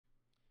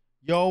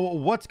Yo,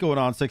 what's going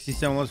on,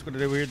 67? Let's go.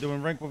 Today we're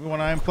doing rank 1v1.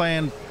 I am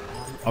playing,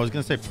 I was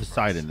gonna say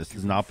Poseidon. This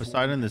is not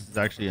Poseidon. This is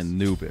actually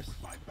Anubis.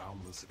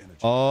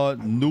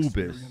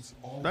 Anubis.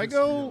 Should I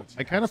go?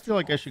 I kind of feel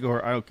like I should go.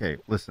 Okay,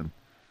 listen.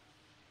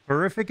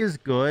 Horrific is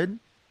good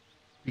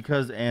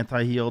because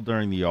anti-heal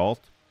during the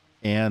ult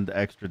and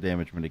extra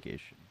damage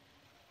mitigation,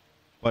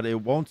 but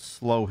it won't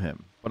slow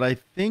him. But I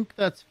think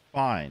that's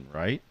fine,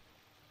 right?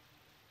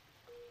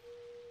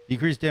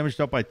 Decrease damage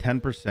dealt by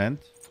 10%.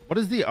 What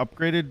does the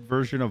upgraded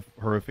version of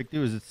Horrific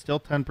do? Is it still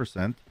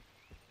 10%?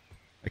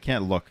 I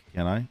can't look,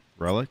 can I?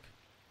 Relic?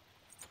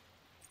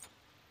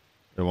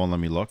 It won't let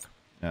me look.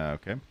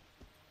 Okay.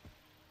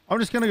 I'm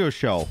just going to go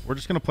Shell. We're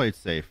just going to play it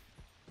safe.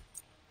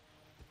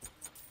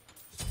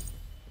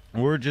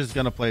 We're just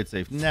going to play it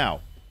safe.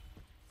 Now,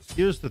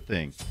 here's the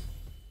thing.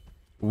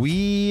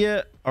 We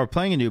are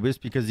playing Anubis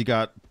because he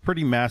got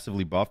pretty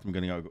massively buffed. I'm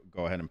going to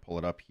go ahead and pull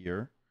it up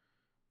here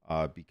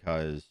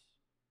because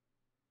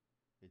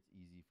it's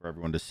easy for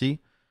everyone to see.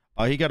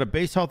 He got a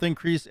base health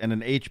increase and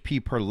an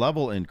HP per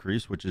level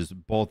increase, which is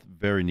both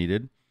very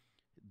needed.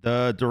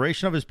 The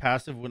duration of his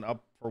passive went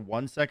up for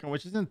 1 second,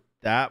 which isn't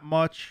that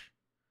much.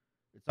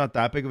 It's not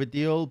that big of a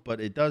deal, but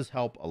it does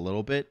help a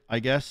little bit, I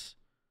guess.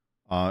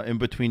 In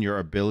between your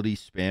ability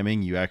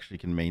spamming, you actually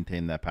can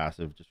maintain that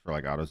passive just for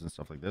like autos and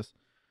stuff like this.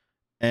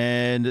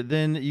 And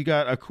then you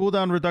got a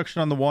cooldown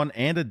reduction on the one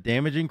and a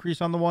damage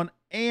increase on the one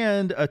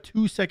and a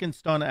 2-second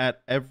stun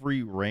at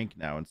every rank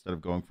now instead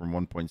of going from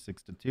 1.6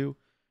 to 2.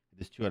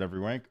 It is 2 at every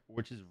rank,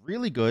 which is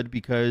really good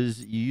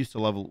because you used to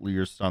level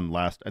your stun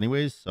last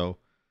anyways. So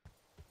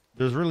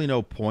there's really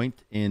no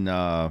point in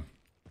the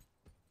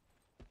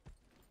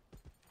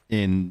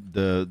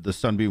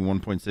stun being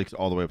 1.6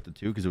 all the way up to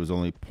 2 because it was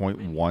only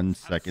 0.1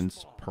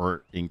 seconds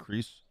per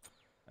increase.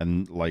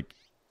 And like,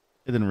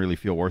 it didn't really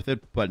feel worth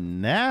it. But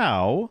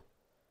now,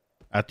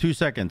 at 2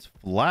 seconds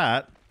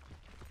flat,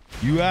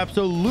 you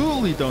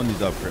absolutely don't need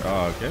to upgrade.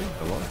 Oh, okay.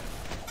 Hello.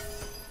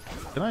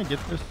 Can I get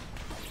this?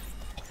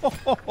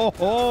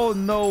 Oh,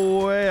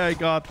 no way I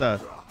got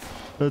that.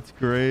 That's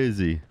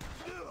crazy.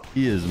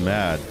 He is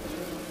mad.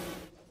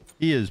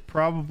 He is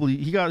probably...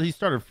 He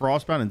started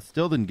Frostbound and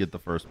still didn't get the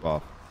first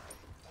buff.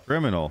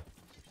 Criminal.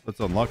 That's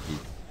unlucky.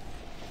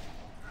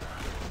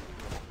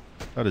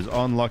 That is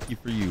unlucky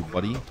for you,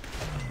 buddy.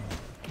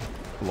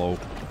 Hello.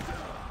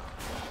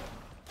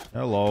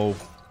 Hello.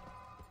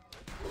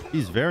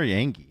 He's very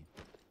angry.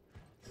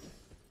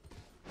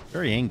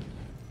 Very angry.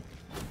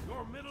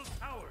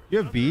 You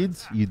have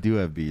beads? You do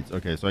have beads.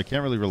 Okay, so I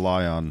can't really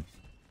rely on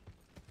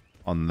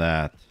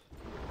that.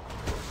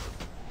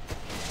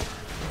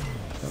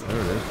 Oh, there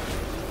it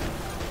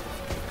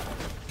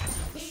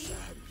is.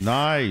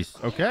 Nice.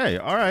 Okay.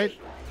 All right.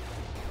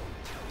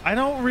 I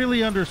don't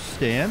really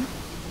understand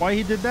why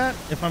he did that,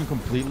 if I'm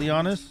completely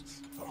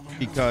honest,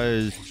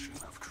 because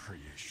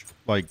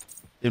like,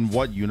 in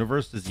what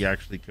universe does he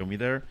actually kill me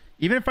there?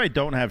 Even if I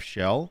don't have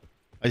Shell,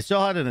 I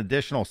still had an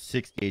additional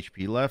 60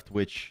 HP left,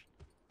 which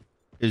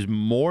is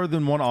more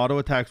than one auto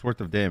attack's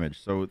worth of damage.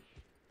 So,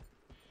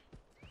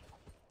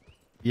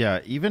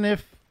 yeah, even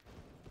if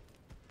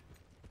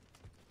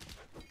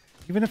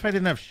I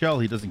didn't have Shell,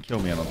 he doesn't kill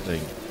me, I don't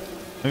think.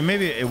 I mean,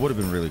 maybe it would have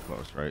been really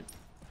close, right?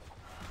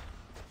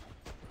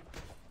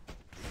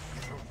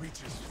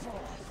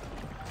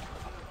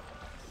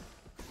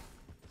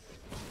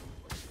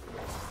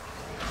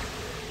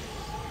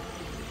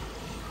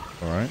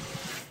 All right.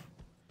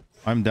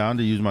 I'm down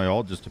to use my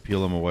ult just to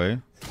peel him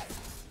away.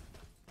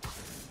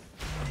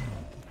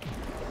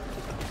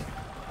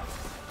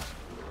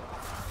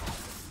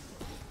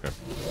 Okay.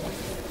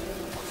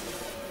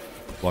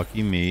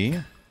 Lucky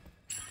me.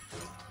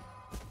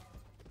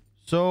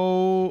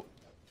 So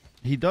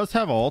he does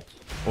have ult.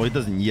 Well, he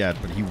doesn't yet,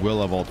 but he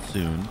will have ult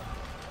soon.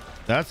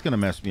 That's going to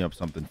mess me up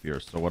something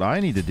fierce. So what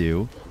I need to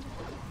do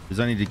is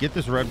I need to get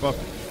this red buff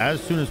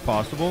as soon as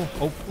possible.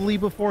 Hopefully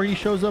before he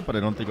shows up, but I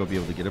don't think I'll be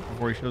able to get it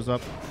before he shows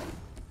up.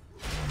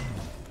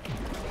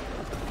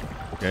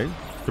 Okay,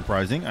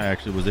 surprising. I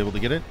actually was able to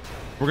get it.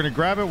 We're going to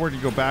grab it. We're going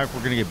to go back.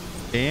 We're going to get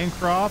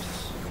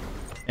Bancrofts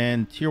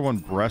and tier 1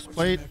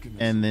 breastplate,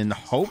 and then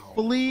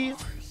hopefully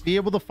be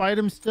able to fight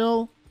him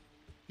still.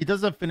 He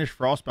does have finished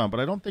Frostbound, but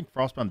I don't think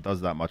Frostbound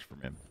does that much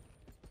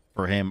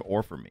for him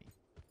or for me.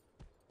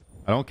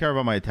 I don't care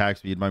about my attack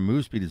speed. My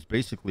move speed is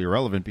basically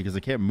irrelevant because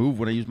I can't move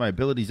when I use my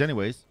abilities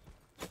anyways.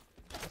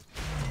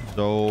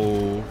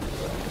 So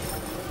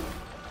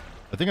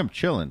I think I'm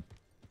chilling.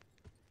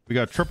 We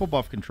got triple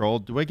buff control.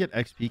 Do I get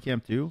XP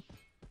camp too?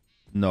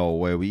 No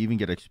way. We even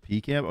get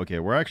XP camp? Okay,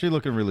 we're actually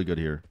looking really good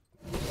here.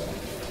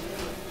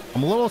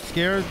 I'm a little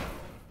scared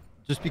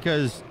just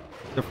because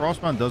the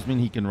Frostbound does mean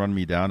he can run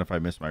me down if I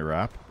miss my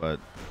wrap, but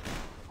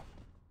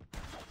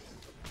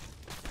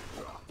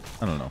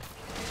I don't know.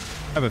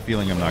 I have a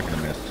feeling I'm not going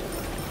to miss.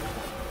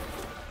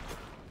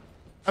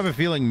 I have a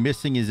feeling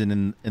missing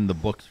isn't in the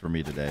books for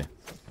me today.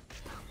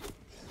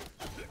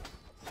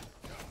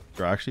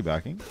 You're actually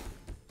backing?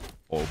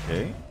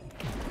 Okay.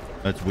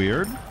 That's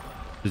weird.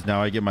 Because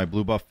now I get my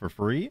blue buff for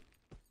free.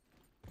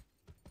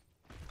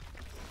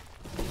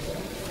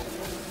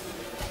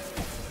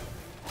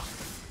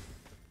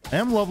 I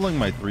am leveling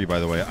my 3, by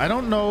the way. I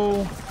don't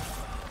know.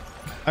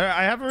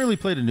 I haven't really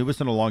played Anubis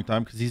in a long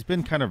time because he's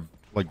been kind of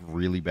like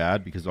really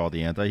bad because of all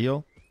the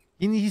anti-heal.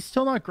 He's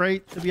still not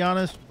great, to be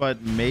honest,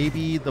 but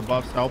maybe the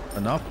buffs help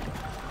enough.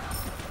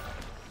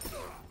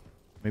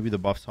 Maybe the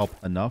buffs help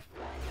enough.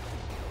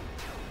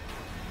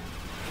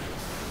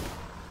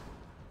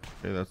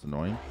 Okay, that's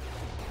annoying.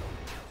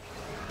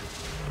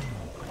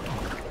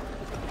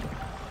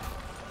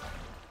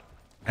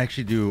 I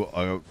actually do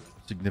a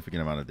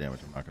significant amount of damage,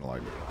 I'm not gonna lie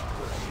to you.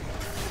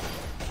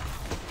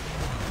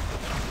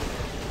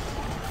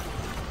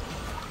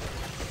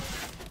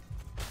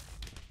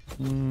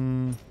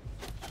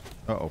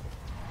 Uh-oh.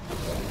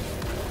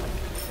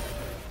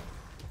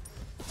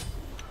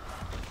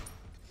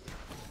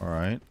 All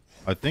right.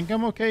 I think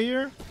I'm okay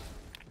here.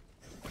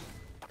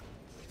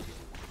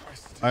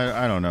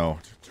 I don't know.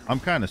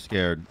 I'm kind of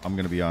scared. I'm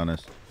going to be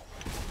honest.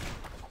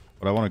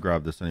 But I want to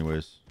grab this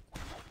anyways.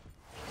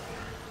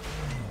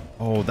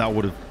 Oh, that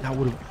would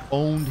have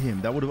owned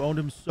him. That would have owned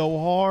him so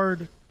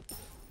hard.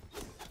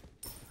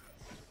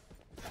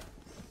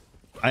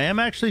 I am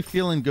actually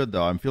feeling good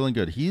though. I'm feeling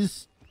good.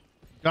 He's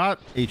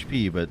got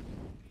HP, but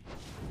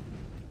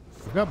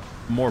I've got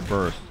more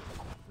burst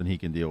than he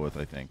can deal with,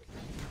 I think.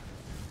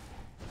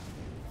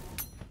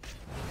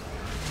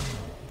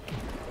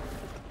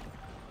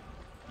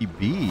 He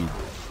beat.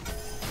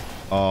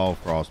 Oh,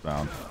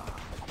 Frostbound.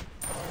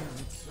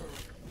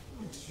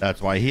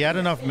 That's why he had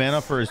enough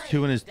mana for his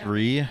 2 and his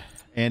 3,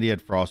 and he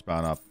had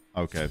Frostbound up.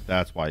 Okay,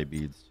 that's why he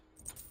beads.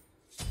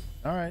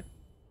 All right.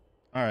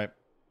 All right.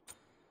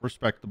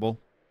 Respectable.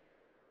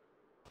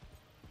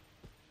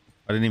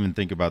 I didn't even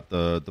think about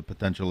the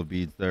potential of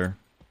beads there.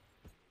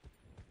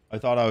 I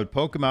thought I would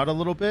poke him out a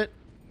little bit,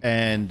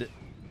 and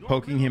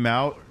poking him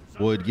out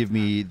would give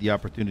me the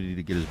opportunity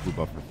to get his blue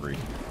buff for free.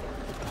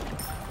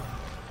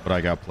 But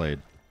I got played.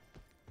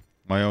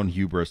 My own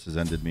hubris has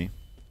ended me.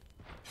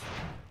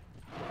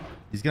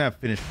 He's gonna have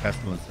finished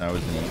Pestilence now,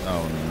 isn't he?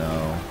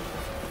 Oh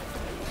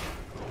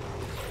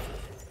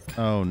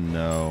no. Oh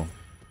no.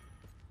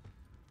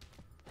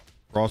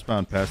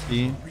 Frostbound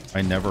Pesty.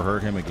 I never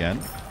hurt him again.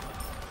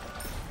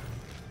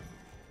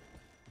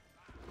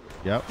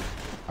 Yep.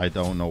 I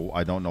don't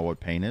know what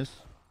pain is.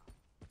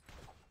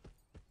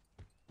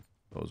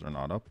 Those are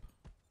not up.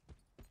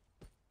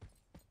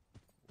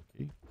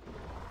 Okay.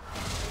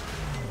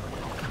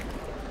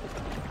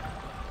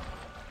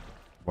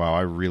 Wow,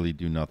 I really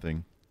do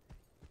nothing.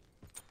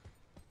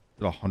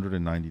 Did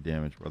 190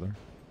 damage, brother.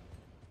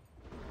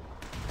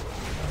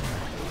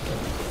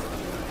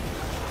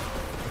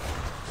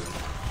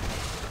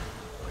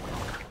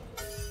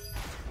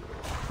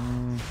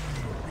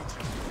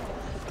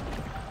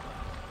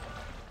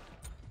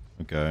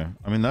 Okay.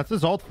 I mean, that's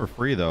his ult for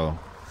free, though.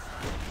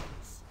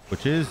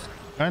 Which is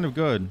kind of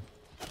good.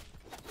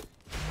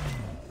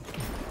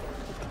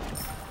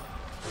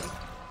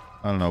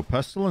 I don't know.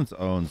 Pestilence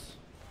owns.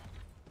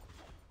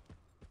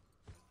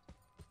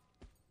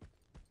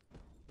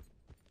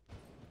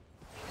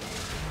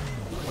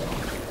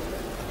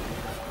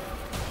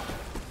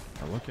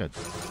 Oh, look at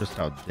just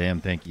how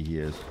damn tanky he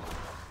is.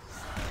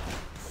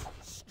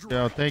 Look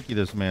how tanky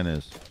this man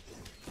is.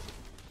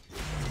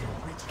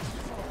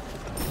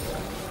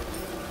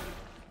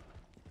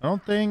 I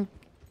don't think...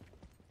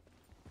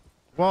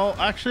 Well,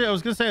 actually, I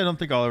was going to say I don't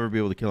think I'll ever be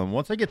able to kill him.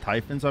 Once I get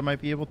Typhons, I might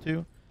be able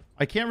to.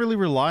 I can't really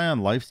rely on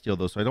lifesteal,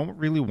 though, so I don't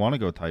really want to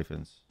go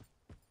Typhons.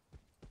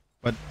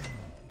 But...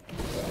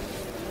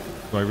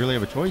 do I really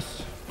have a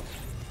choice?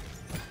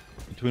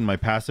 Between my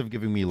passive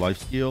giving me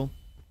lifesteal,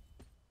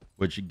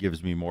 which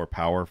gives me more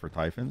power for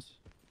Typhons.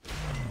 I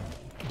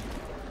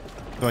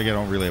feel like I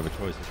don't really have a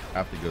choice.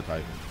 I have to go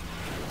Typhons.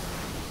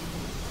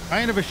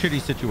 Kind of a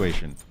shitty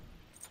situation.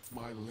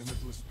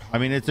 I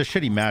mean, it's a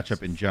shitty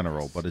matchup in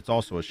general, but it's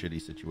also a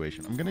shitty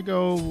situation. I'm going to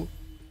go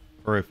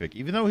Horrific.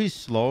 Even though he's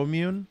slow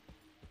immune,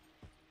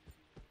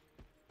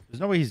 there's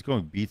no way he's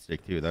going beat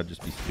stick too. That'd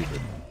just be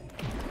stupid.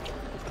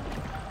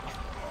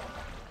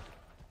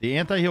 The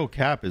anti-heal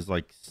cap is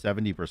like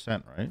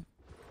 70%, right?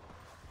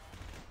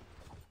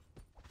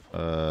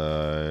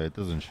 It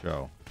doesn't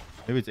show.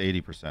 Maybe it's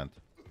 80%.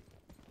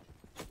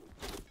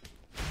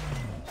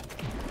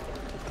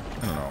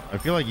 I don't know. I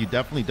feel like you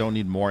definitely don't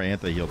need more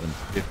anti-heal than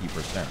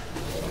 50%.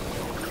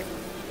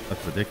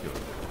 That's ridiculous.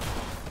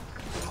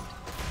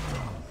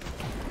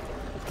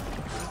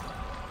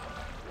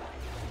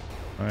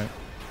 Alright.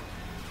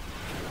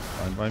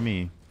 Fine by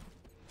me.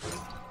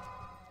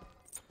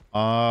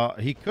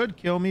 He could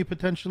kill me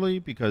potentially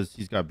because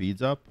he's got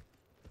beads up.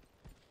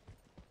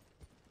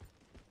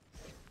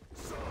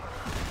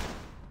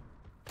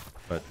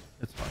 But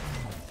it's fine.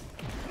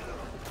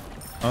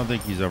 I don't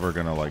think he's ever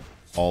gonna like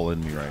all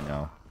in me right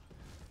now.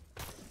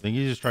 I think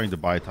he's just trying to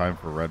buy time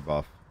for red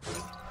buff.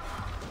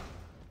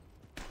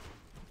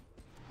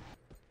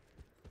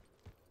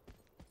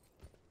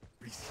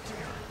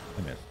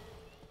 I missed.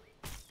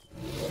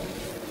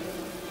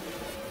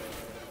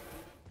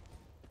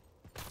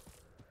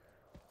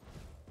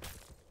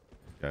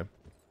 Okay.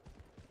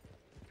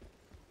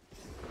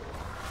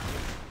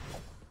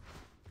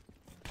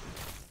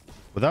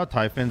 Without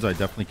Typhons, I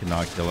definitely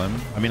cannot kill him.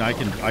 I mean, I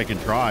can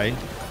try,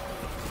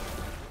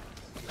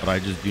 but I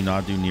just do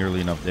not do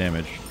nearly enough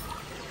damage.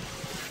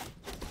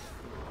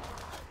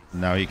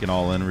 Now he can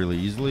all in really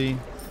easily.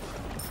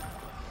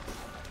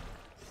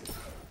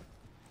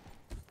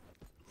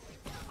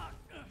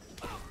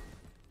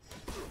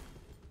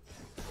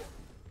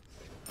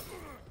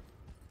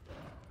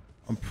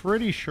 I'm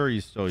pretty sure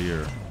he's still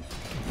here,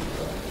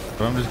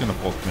 but I'm just gonna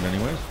poke him in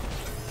anyways.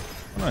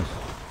 Oh, nice.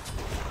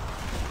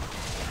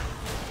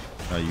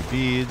 Now you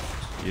beads,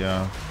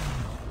 yeah.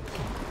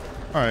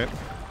 All right,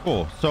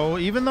 cool. So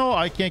even though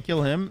I can't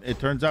kill him, it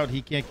turns out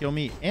he can't kill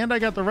me, and I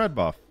got the red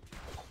buff,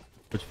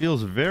 which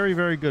feels very,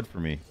 very good for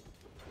me.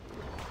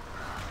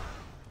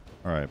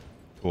 All right,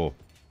 cool.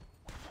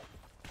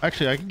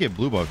 Actually, I can get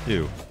blue buff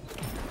too.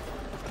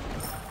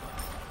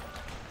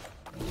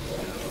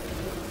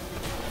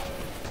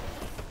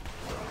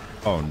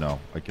 Oh no,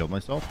 I killed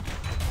myself.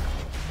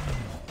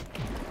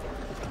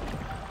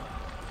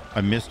 I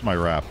missed my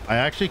wrap. I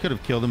actually could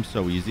have killed him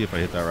so easy if I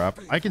hit that wrap.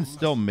 I can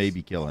still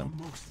maybe kill him.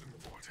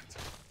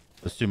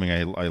 Assuming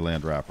I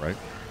land wrap, right?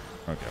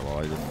 Okay, well,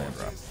 I didn't land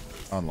wrap.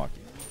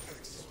 Unlucky.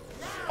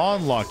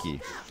 Unlucky.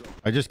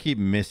 I just keep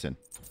missing.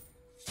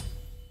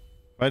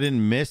 If I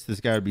didn't miss, this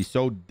guy would be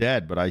so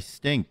dead, but I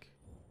stink.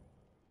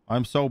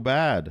 I'm so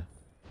bad.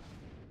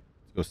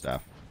 Let's go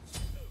staff.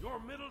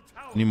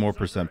 Need more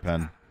percent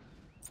pen.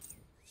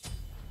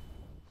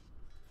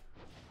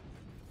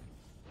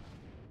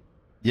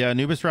 Yeah,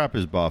 Anubis Wrap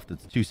is buffed.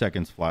 It's 2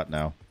 seconds flat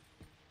now.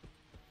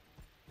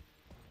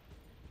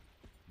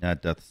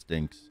 That death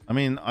stinks. I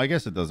mean, I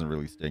guess it doesn't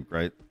really stink,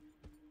 right?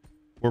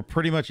 We're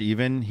pretty much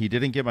even. He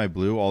didn't get my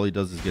blue. All he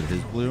does is get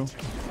his blue.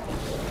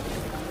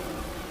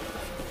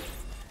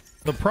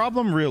 The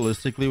problem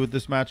realistically with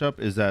this matchup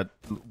is that,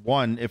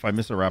 one, if I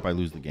miss a wrap, I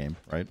lose the game,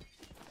 right?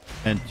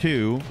 And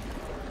two,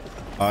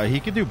 he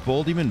can do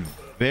Bull Demon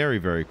very,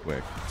 very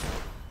quick,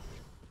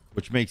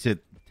 which makes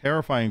it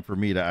terrifying for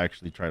me to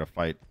actually try to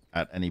fight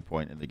at any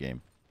point in the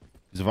game.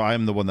 Because if I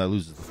am the one that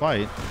loses the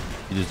fight,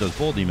 he just does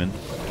Bull Demon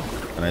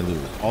and I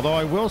lose. Although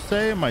I will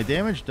say my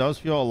damage does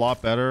feel a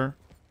lot better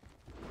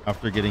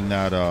after getting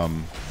that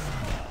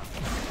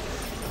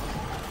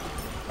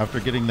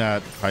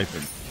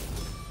Typhon.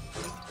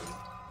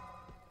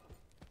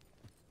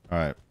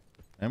 Alright.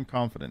 I'm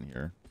confident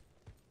here.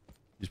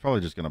 He's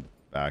probably just gonna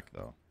back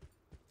though.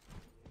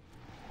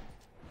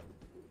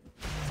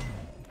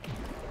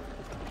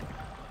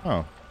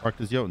 Oh, marked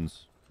as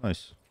Jotuns.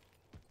 Nice.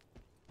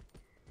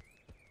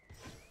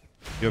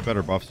 You have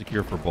better buff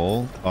secure for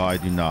Bull? I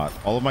do not.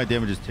 All of my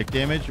damage is tick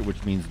damage,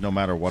 which means no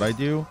matter what I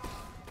do,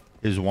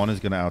 his one is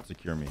going to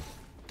out-secure me.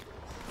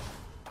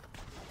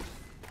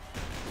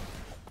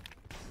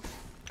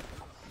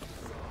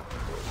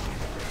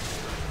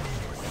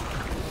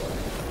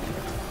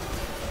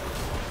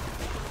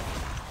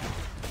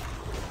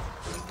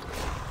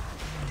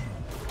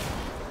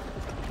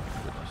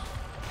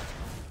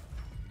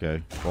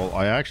 Okay. Well,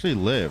 I actually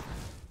lived,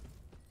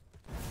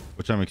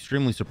 which I'm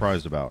extremely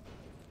surprised about.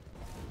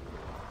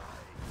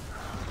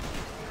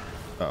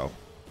 Uh-oh.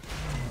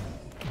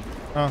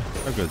 Oh,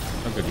 no good.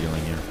 No good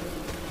healing here.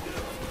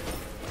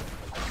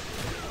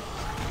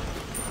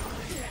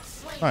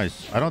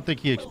 Nice. I don't think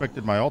he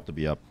expected my ult to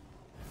be up.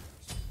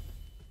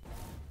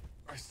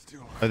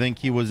 I think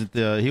he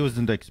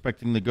wasn't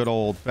expecting the good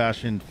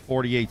old-fashioned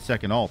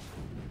 48-second ult.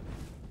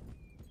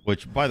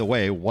 Which, by the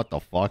way, what the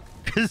fuck?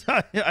 Because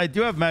I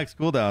do have max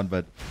cooldown,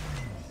 but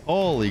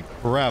holy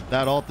crap,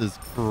 that ult is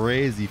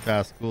crazy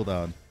fast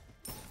cooldown.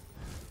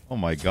 Oh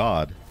my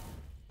god.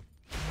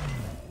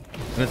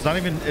 And it's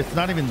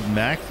not even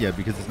max yet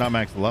because it's not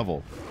max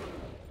level.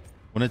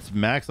 When it's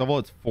max level,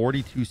 it's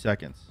 42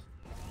 seconds.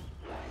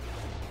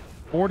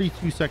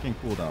 42-second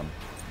cooldown.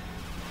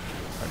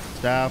 Right,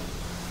 staff.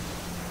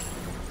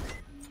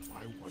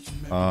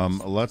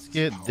 Let's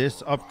get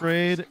this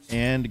upgrade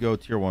and go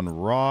tier 1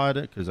 rod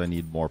because I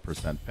need more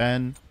percent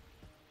pen.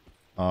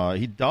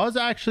 He does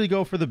actually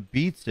go for the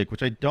beat stick,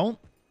 which I don't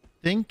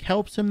think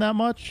helps him that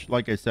much.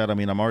 Like I said, I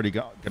mean, I'm already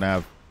gonna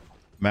have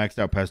maxed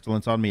out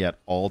pestilence on me at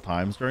all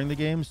times during the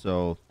game,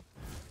 so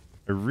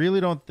I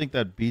really don't think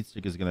that beat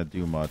stick is gonna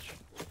do much.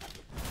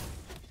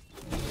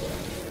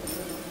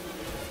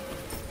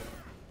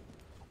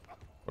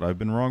 But I've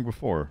been wrong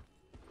before.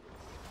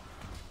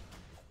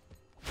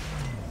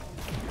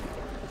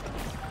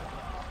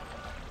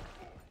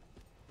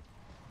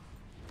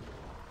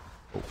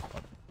 Oh,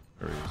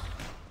 there he is.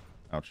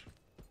 Ouch.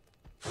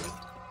 He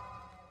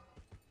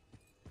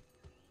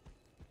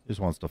just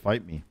wants to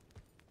fight me.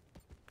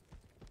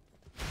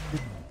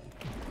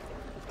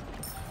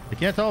 I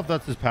can't tell if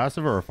that's his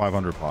passive or a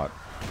 500 pot.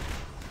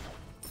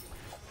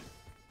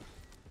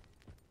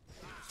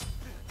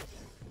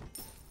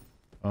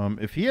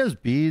 If he has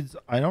beads,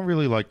 I don't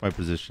really like my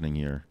positioning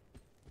here.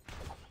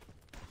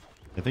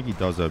 I think he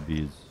does have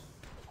beads.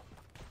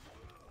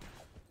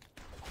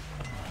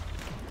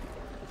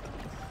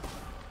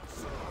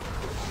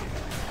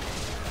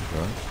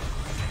 Okay.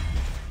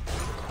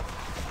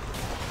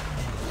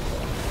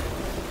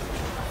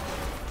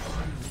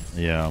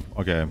 Yeah,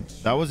 okay.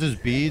 That was his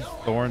beads,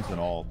 thorns, and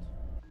alt.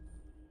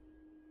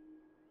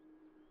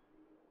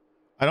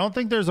 I don't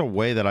think there's a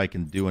way that I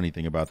can do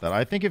anything about that.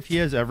 I think if he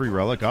has every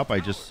relic up, I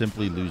just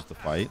simply lose the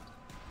fight.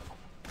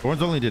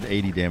 Thorns only did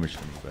 80 damage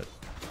to me, but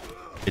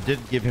it did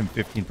give him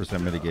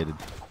 15% mitigated.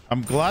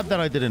 I'm glad that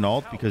I did an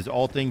alt, because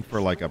alting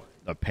for like a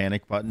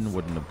panic button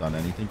wouldn't have done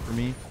anything for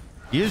me.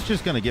 He is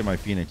just going to get my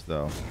Phoenix,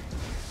 though.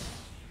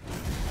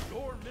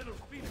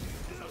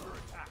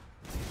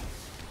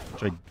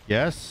 Which I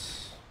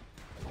guess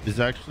is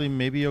actually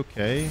maybe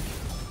okay.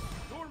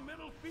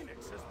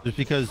 Just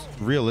because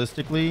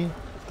realistically,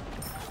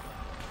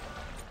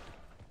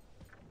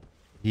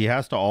 he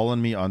has to all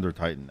in me under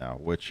Titan now,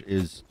 which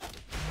is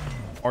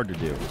hard to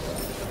do.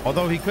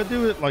 Although he could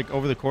do it like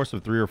over the course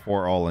of 3 or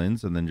 4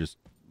 all-ins and then just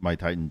my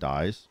Titan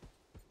dies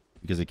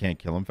because it can't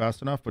kill him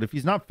fast enough. But if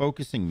he's not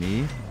focusing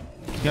me,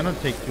 he's gonna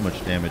take too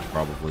much damage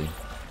probably.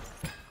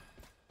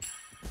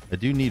 I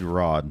do need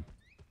Rod.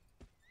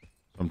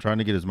 So I'm trying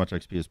to get as much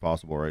XP as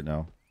possible right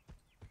now.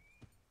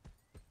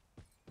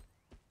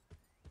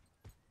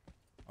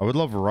 I would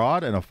love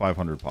Rod and a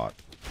 500 pot.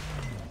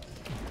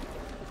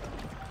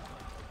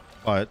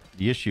 But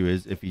the issue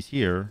is, if he's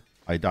here,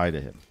 I die to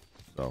him.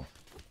 So.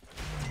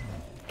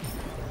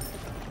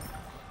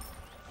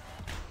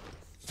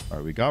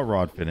 Alright, we got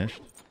Rod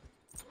finished.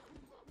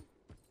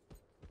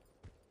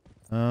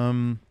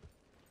 Finish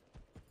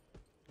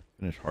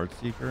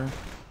Heartseeker.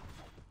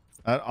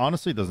 That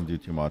honestly doesn't do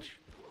too much.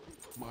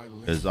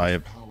 Because I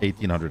have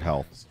 1800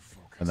 health.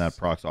 And that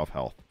procs off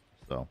health.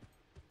 So.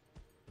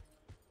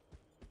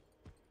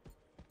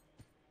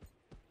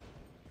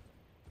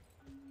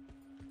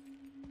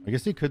 I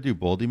guess he could do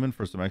Bull Demon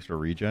for some extra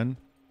regen.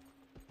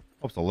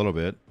 Helps a little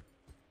bit.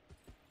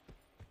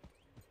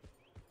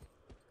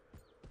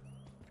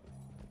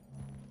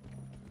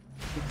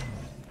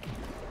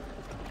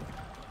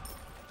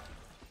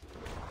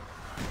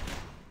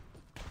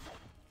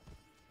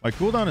 My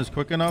cooldown is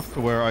quick enough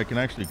to where I can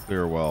actually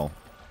clear well.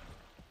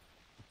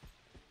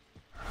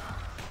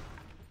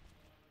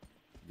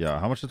 Yeah,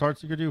 how much does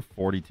Heartseeker do?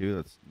 42?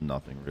 That's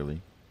nothing,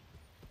 really.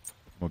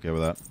 I'm okay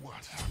with that.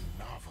 What a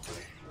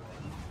novelty.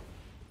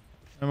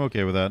 I'm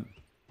okay with that.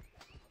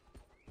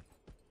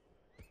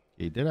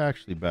 He did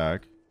actually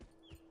back.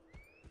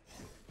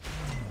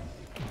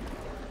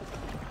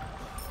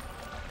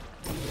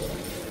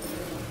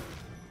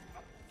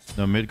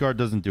 No, Midgard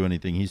doesn't do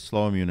anything. He's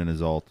slow immune in his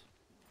ult.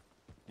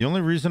 The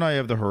only reason I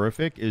have the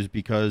Horrific is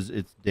because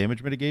it's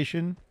damage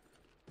mitigation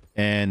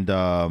and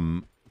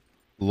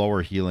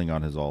lower healing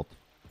on his ult.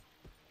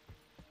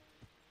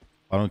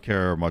 I don't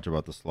care much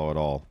about the slow at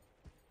all.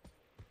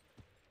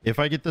 If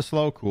I get the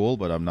slow, cool,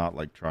 but I'm not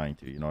like trying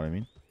to, you know what I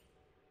mean?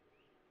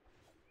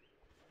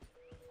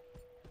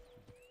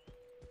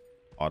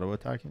 Auto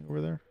attacking over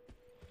there.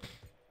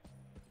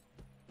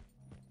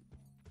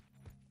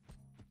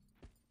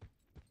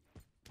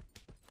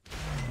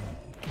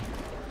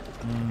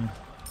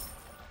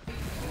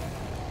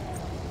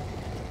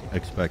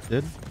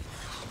 Expected.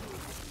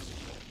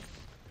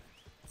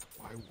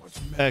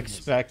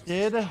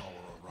 Expected.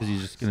 Because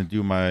he's just gonna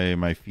do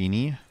my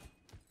Feeny.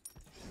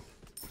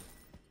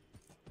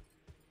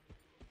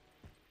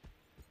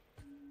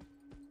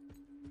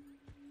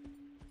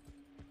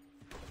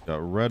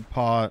 Got red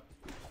pot.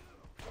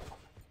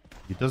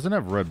 He doesn't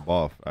have red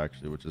buff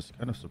actually, which is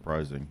kind of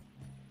surprising.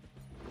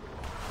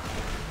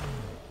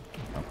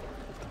 Oh.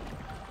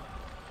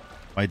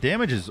 My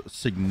damage is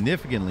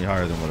significantly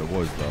higher than what it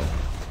was though.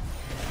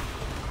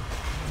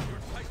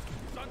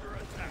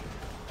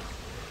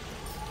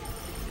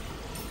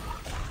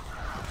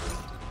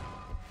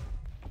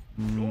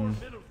 Your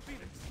middle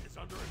Phoenix is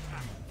under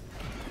attack.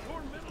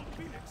 Your middle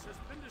Phoenix has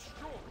been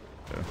destroyed.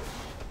 Okay.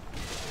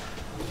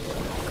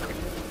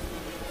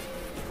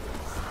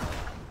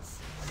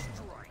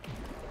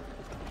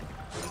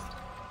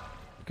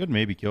 Could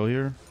maybe kill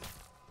here.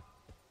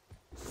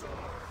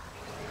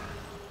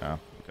 Oh,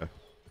 okay.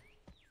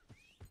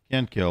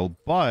 Can't kill,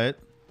 but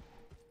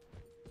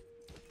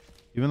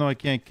even though I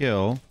can't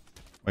kill,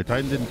 my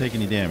Titan didn't take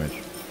any damage.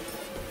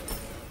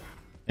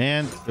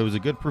 And it was a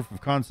good proof of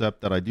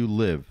concept that I do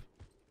live,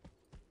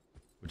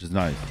 which is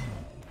nice.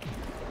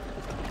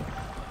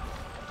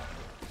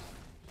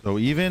 So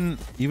even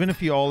if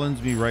he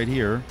all-ins me right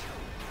here,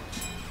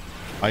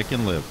 I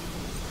can live.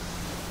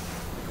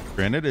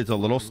 Granted, it's a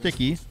little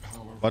sticky,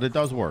 but it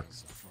does work.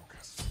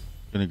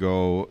 Gonna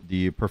go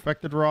the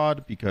Perfected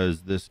Rod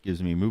because this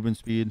gives me movement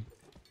speed.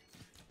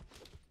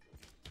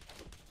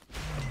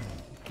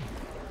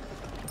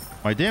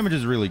 My damage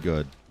is really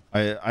good.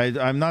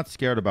 I'm not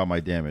scared about my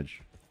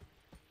damage.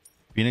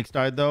 Phoenix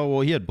died though.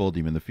 Well, he had Bull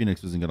Demon. The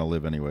Phoenix isn't gonna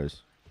live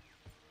anyways.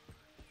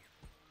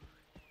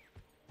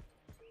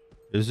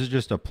 This is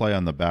just a play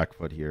on the back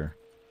foot here.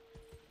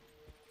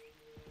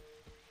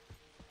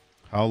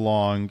 How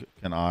long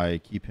can I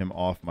keep him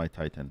off my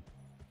Titan?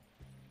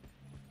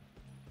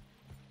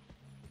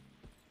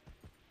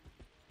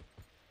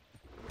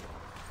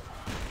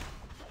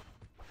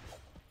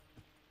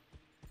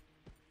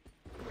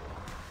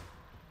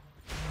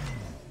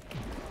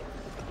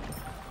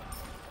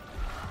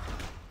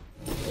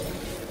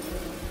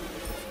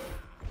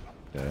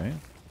 Okay.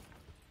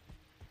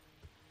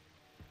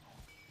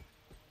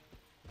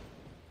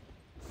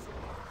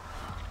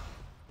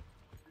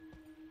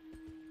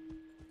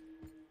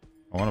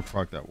 I want to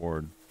proc that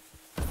ward.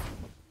 I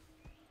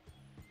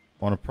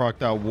want to proc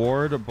that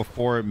ward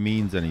before it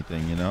means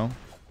anything, you know?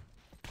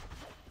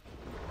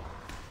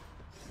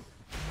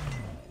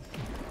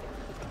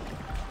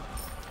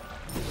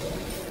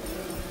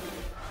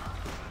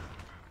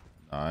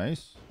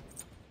 Nice.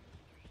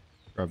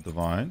 Grab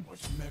Divine.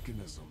 What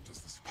mechanism does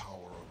this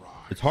power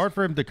arise? It's hard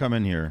for him to come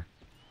in here,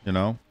 you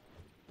know?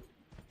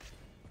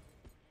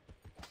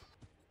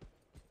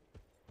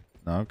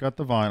 Now I've got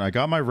Divine. I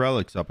got my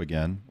relics up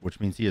again, which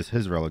means he has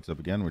his relics up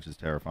again, which is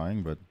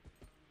terrifying, but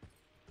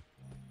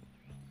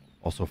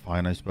also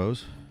fine, I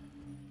suppose.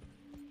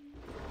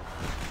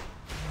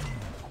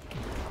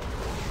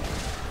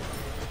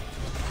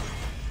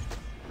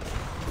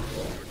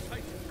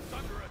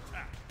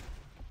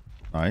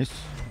 Nice.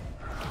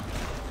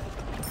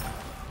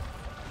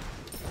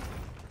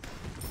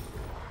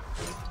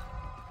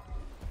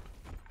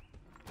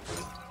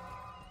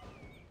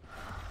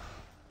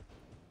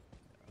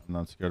 I'm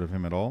not scared of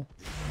him at all.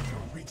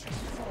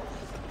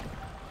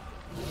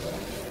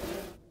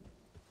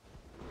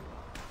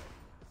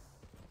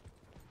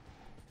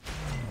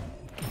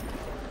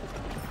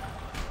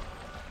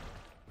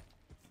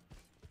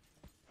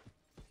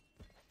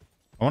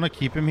 I want to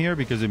keep him here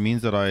because it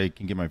means that I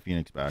can get my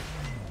Phoenix back.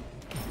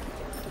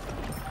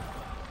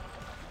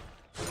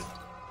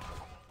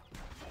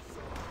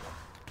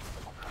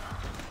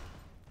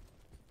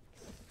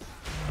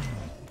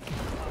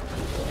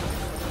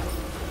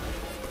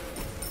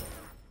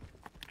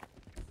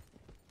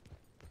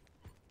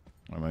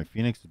 My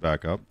Phoenix is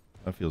back up.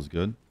 That feels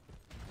good.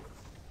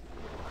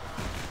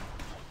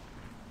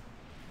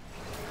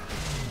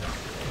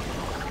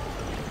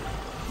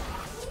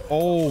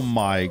 Oh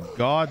my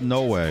god,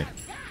 no way.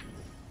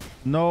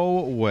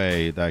 No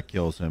way that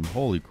kills him.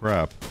 Holy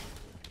crap.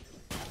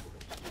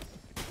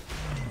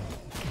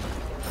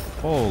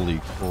 Holy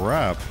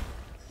crap.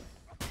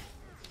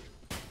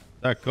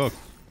 That cooked.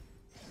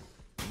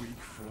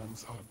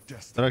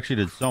 That actually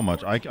did so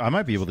much. I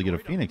might be able to get a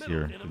Phoenix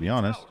here, to be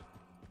honest.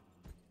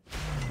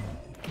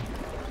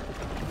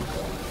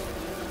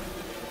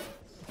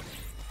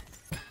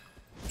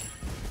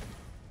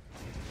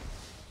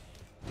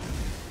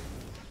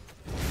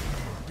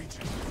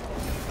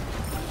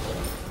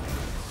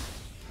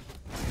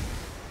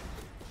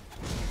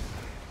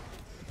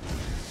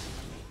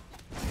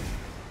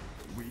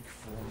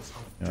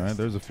 All right,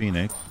 there's a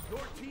Phoenix. Your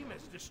team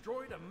has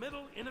destroyed a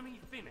middle enemy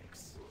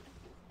Phoenix.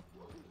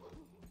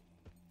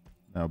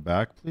 Now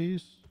back,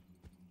 please.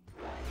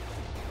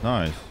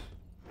 Nice.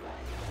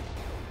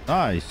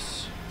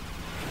 Nice.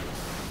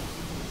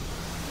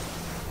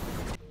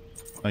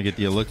 I get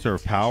the elixir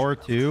of power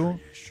too.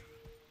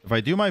 If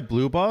I do my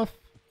blue buff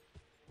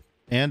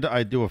and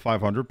I do a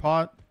 500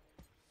 pot,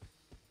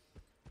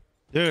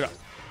 dude,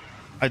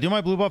 I do my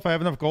blue buff. I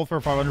have enough gold for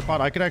a 500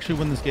 pot. I could actually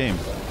win this game,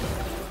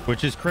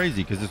 which is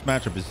crazy because this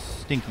matchup is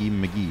stinky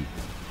McGee.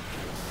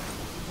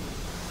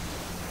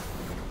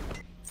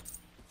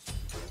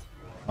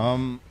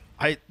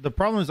 The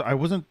problem is I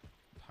wasn't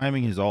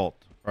timing his ult,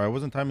 or I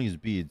wasn't timing his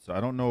beads, so I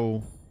don't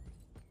know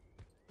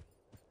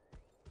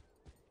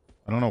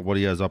what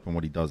he has up and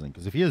what he doesn't.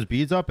 Because if he has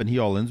beads up and he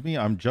all-ins me,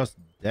 I'm just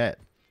dead.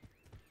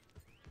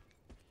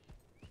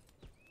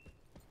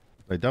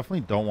 I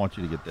definitely don't want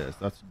you to get this.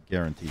 That's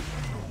guaranteed.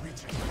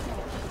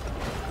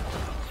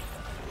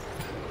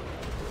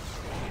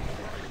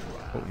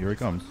 Oh, here he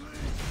comes.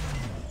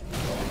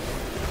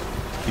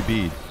 He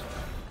beads.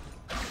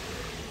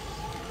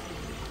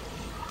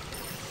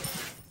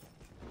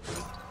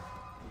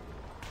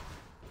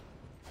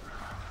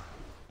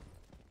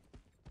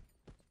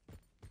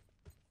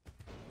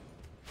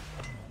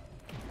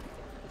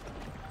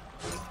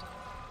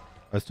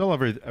 I still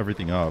have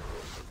everything up.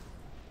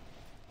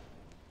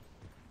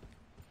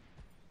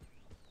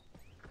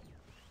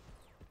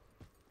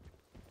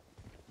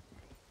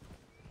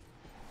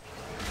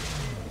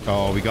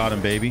 Oh, we got him,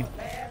 baby.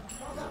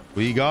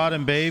 We got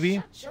him,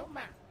 baby.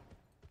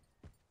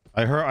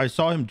 I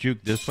saw him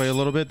juke this way a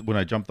little bit when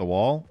I jumped the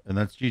wall, and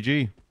that's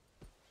GG.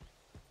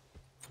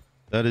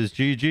 That is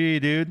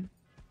GG, dude.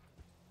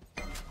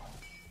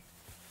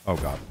 Oh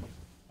god.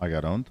 I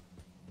got owned.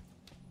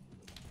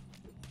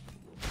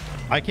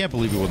 I can't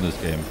believe we won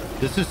this game.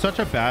 This is such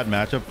a bad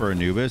matchup for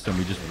Anubis, and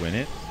we just win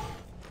it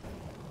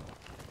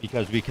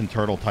because we can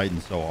turtle Titan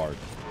so hard.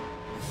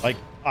 Like,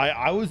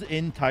 I was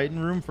in Titan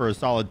room for a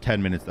solid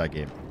 10 minutes that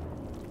game.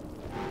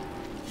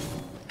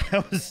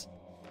 I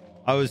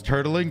was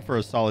turtling for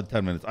a solid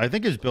 10 minutes. I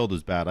think his build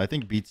was bad. I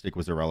think Beatstick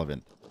was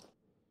irrelevant.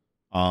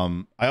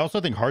 I also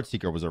think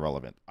Heartseeker was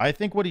irrelevant. I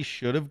think what he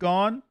should have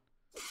gone,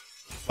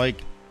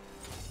 like,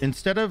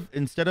 instead of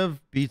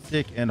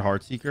Beatstick and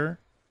Heartseeker,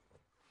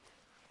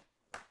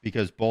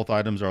 because both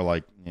items are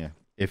like, yeah,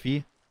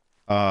 iffy.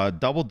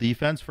 Double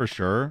defense for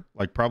sure.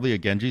 Like probably a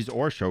Genji's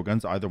or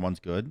Shogun's. Either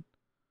one's good.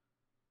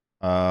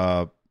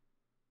 And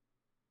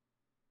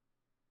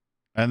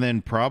And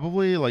then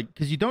probably, like,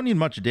 because you don't need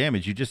much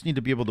damage. You just need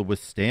to be able to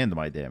withstand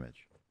my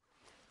damage.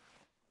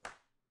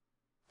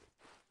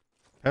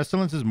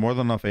 Pestilence is more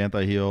than enough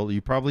anti-heal. You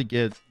probably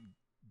get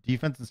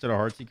defense instead of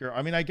Heartseeker.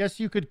 I mean, I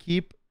guess you could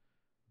keep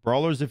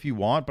Brawlers if you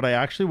want, but I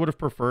actually would have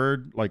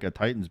preferred, like, a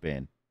Titan's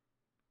Bane.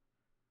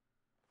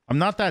 I'm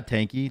not that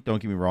tanky,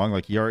 don't get me wrong.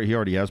 Like, he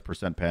already has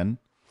percent pen.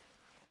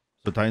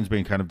 So Titan's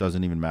Bane kind of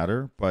doesn't even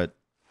matter, but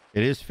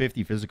it is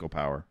 50 physical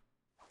power.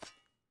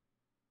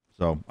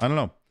 So, I don't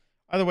know.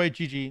 Either way,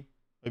 GG.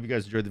 Hope you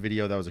guys enjoyed the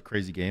video. That was a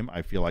crazy game.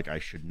 I feel like I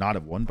should not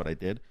have won, but I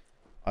did.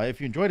 If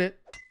you enjoyed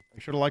it,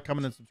 make sure to like,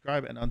 comment, and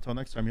subscribe. And until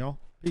next time, y'all,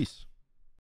 peace.